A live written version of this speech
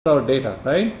our data,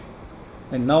 right?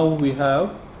 And now we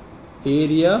have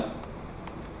area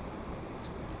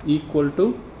equal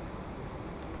to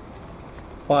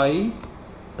pi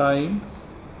times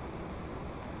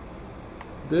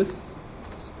this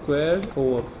squared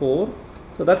over 4.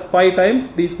 So that's pi times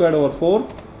d squared over 4.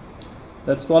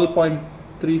 That's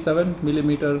 12.37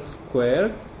 millimeters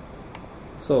squared.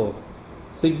 So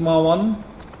sigma 1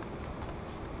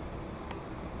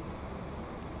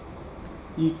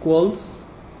 equals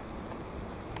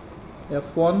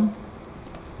F1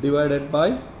 divided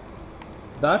by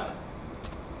that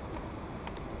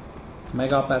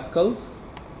megapascals,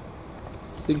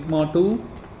 sigma 2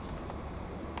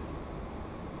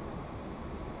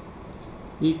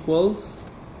 equals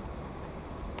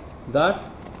that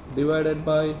divided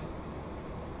by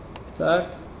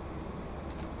that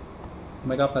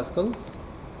megapascals.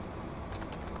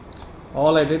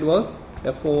 All I did was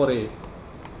F over A.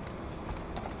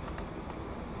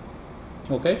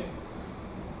 Okay.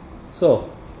 So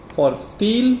for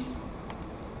steel,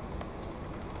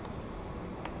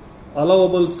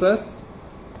 allowable stress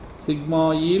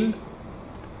sigma yield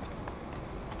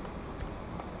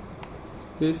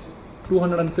is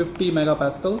 250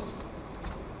 megapascals.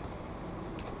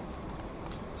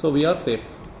 So we are safe.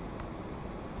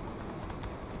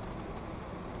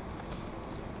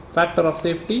 Factor of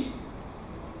safety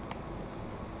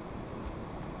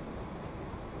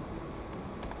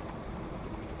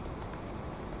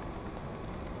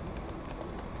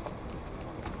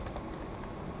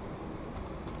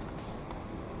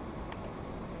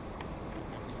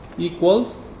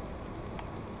equals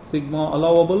sigma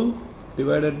allowable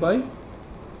divided by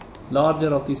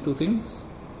larger of these two things.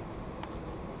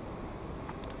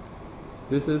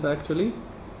 This is actually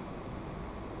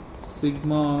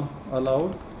sigma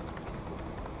allowed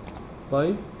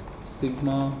by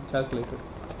sigma calculated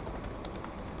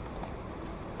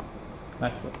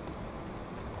maximum.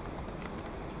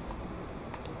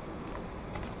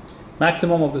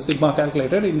 Maximum of the sigma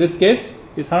calculated in this case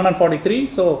is 143.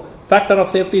 So factor of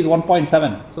safety is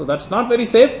 1.7. So that's not very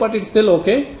safe, but it's still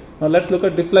okay. Now let's look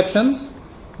at deflections.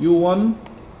 U1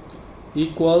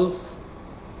 equals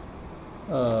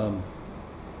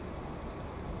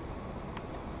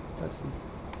let's see,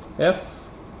 F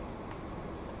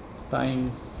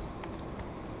times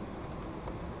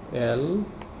L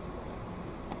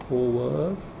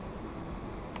over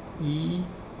E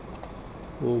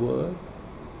over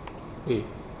A.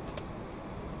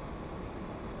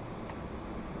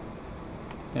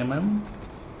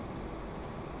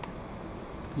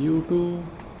 U2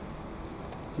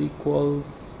 equals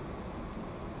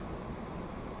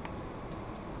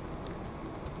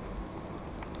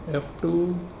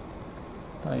F2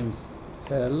 times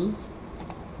L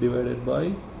divided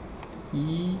by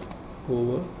E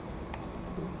over.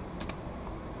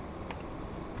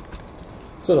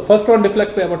 So the first one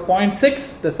deflects by about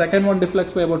 0.6, the second one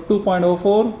deflects by about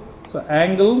 2.04. So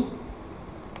angle.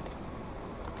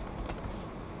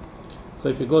 So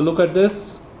if you go look at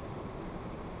this,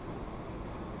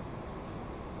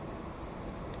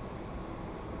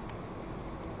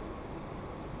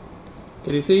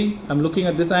 can you see? I'm looking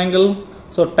at this angle.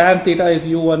 So tan theta is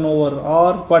U1 over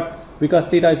R, but because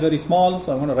theta is very small,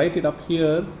 so I'm going to write it up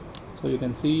here so you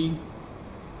can see.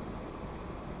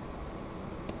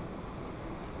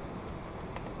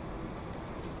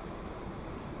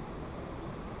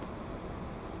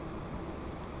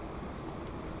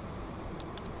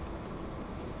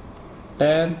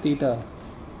 Tan theta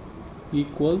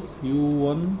equals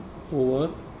U1 over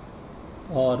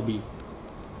RB,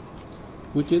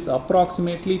 which is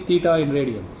approximately theta in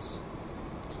radians.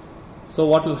 So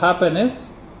what will happen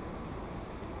is,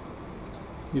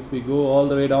 if we go all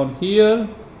the way down here,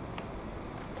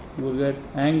 you will get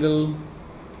angle.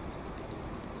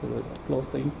 So we'll close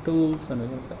the ink tools and we're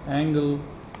going to say angle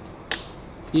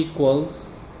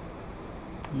equals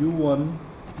U1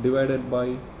 divided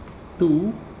by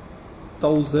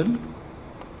 2000.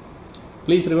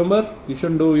 Please remember, you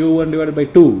shouldn't do U1 divided by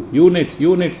 2. Units.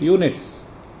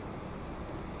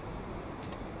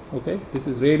 Okay, this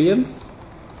is radians,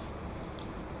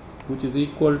 which is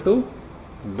equal to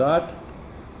that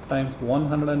times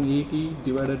 180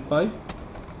 divided by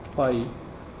pi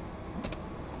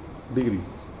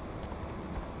degrees.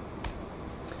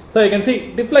 So you can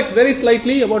see deflects very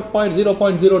slightly, about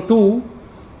 0.02,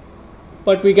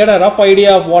 but we get a rough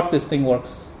idea of what this thing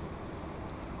works.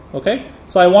 Okay,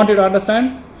 so I want you to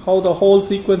understand how the whole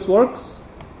sequence works.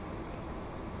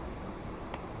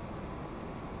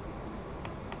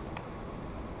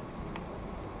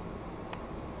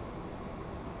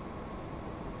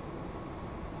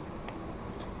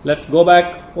 Let's go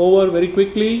back over very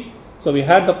quickly. So we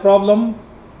had the problem.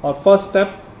 Our first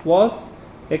step was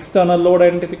external load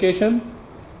identification.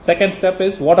 Second step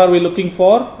is what are we looking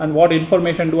for and what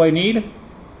information do I need.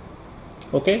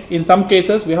 Okay, in some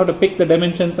cases we have to pick the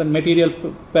dimensions and material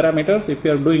parameters if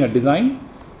you are doing a design.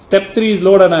 Step 3 is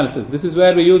load analysis. This is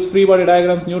where we use free body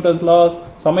diagrams, Newton's laws,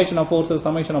 summation of forces,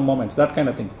 summation of moments, that kind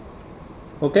of thing.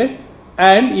 Okay,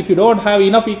 and if you don't have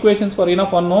enough equations for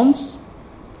enough unknowns,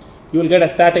 you will get a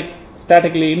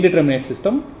statically indeterminate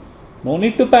system. No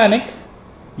need to panic.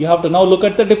 You have to now look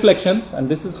at the deflections, and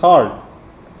this is hard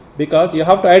because you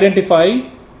have to identify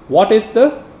what is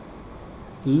the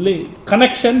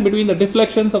connection between the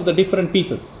deflections of the different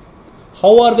pieces.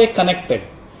 How are they connected?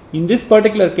 In this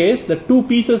particular case, the two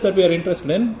pieces that we are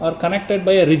interested in are connected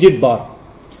by a rigid bar.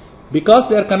 Because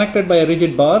they are connected by a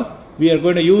rigid bar, we are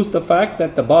going to use the fact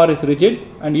that the bar is rigid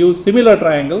and use similar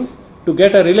triangles to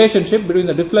get a relationship between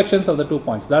the deflections of the 2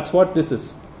 points. That's what this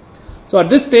is. So at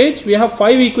this stage, we have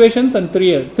 5 equations and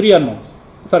 3 unknowns.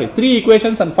 Sorry, 3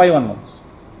 equations and 5 unknowns.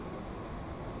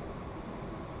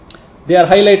 They are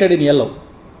highlighted in yellow.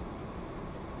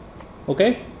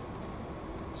 Okay.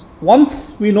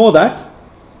 Once we know that,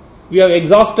 we have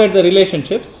exhausted the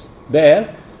relationships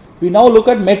there, we now look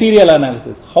at material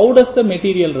analysis. How does the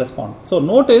material respond? So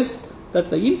notice that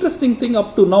the interesting thing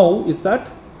up to now is that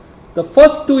the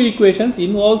first 2 equations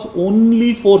involves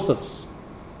only forces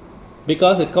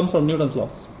because it comes from Newton's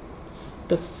laws.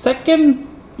 The second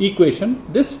equation,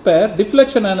 this pair,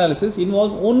 deflection analysis,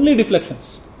 involves only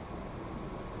deflections.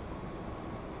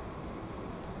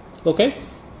 Okay,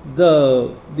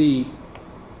 the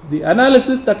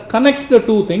analysis that connects the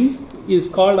two things is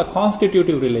called a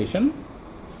constitutive relation,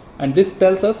 and this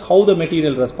tells us how the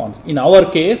material responds. In our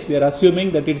case, we are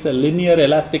assuming that it's a linear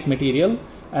elastic material,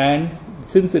 and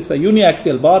since it's a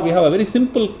uniaxial bar, we have a very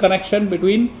simple connection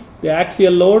between the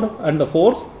axial load and the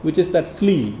force, which is that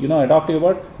flea. You know, I talked to you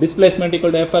about displacement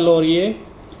equal to FL over EA.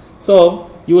 So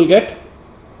you will get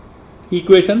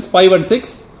equations 5 and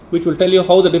 6, which will tell you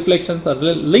how the deflections are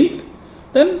linked.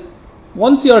 Then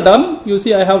once you are done, you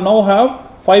see I now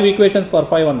have 5 equations for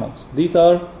 5 unknowns. These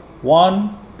are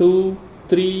 1, 2,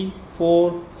 3,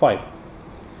 4, 5.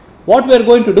 What we are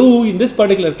going to do in this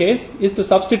particular case is to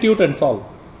substitute and solve.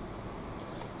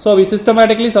 So we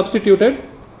systematically substituted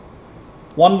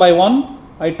one by one.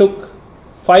 I took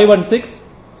 5 and 6,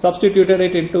 substituted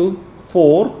it into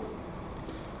 4,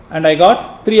 and I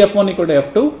got 3F1 equal to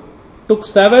F2. Took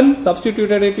 7,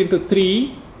 substituted it into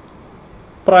 3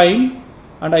 prime,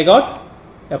 and I got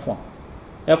F1.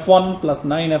 F1 plus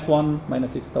 9F1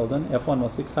 minus 6000. F1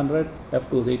 was 600,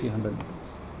 F2 was 1800 meters.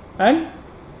 And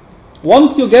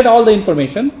once you get all the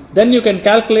information, then you can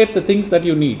calculate the things that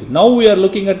you need. Now we are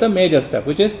looking at the major step,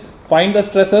 which is find the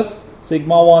stresses,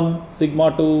 sigma 1,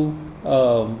 sigma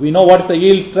 2. We know what is the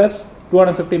yield stress,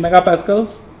 250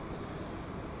 megapascals.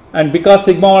 And because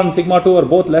sigma 1 and sigma 2 are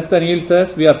both less than yield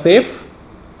stress, we are safe.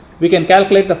 We can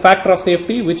calculate the factor of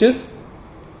safety, which is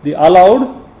the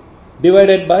allowed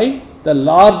divided by the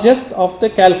largest of the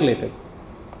calculated.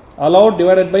 Allowed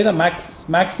divided by the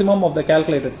maximum of the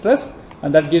calculated stress,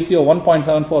 and that gives you a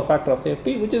 1.74 factor of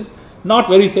safety, which is not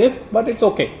very safe, but it's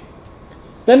okay.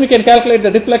 Then we can calculate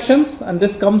the deflections, and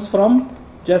this comes from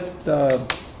just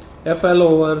FL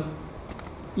over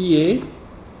EA,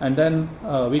 and then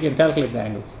we can calculate the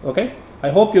angles. Okay, I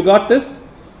hope you got this.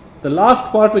 The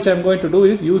last part which I am going to do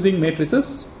is using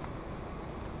matrices.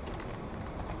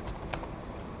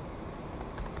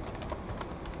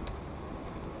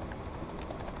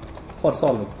 For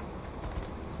solving.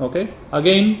 Okay,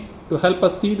 again, to help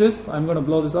us see this, I am going to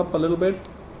blow this up a little bit.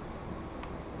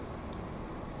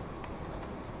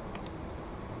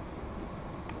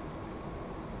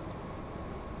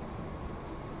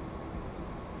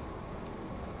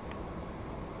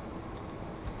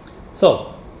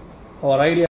 So our idea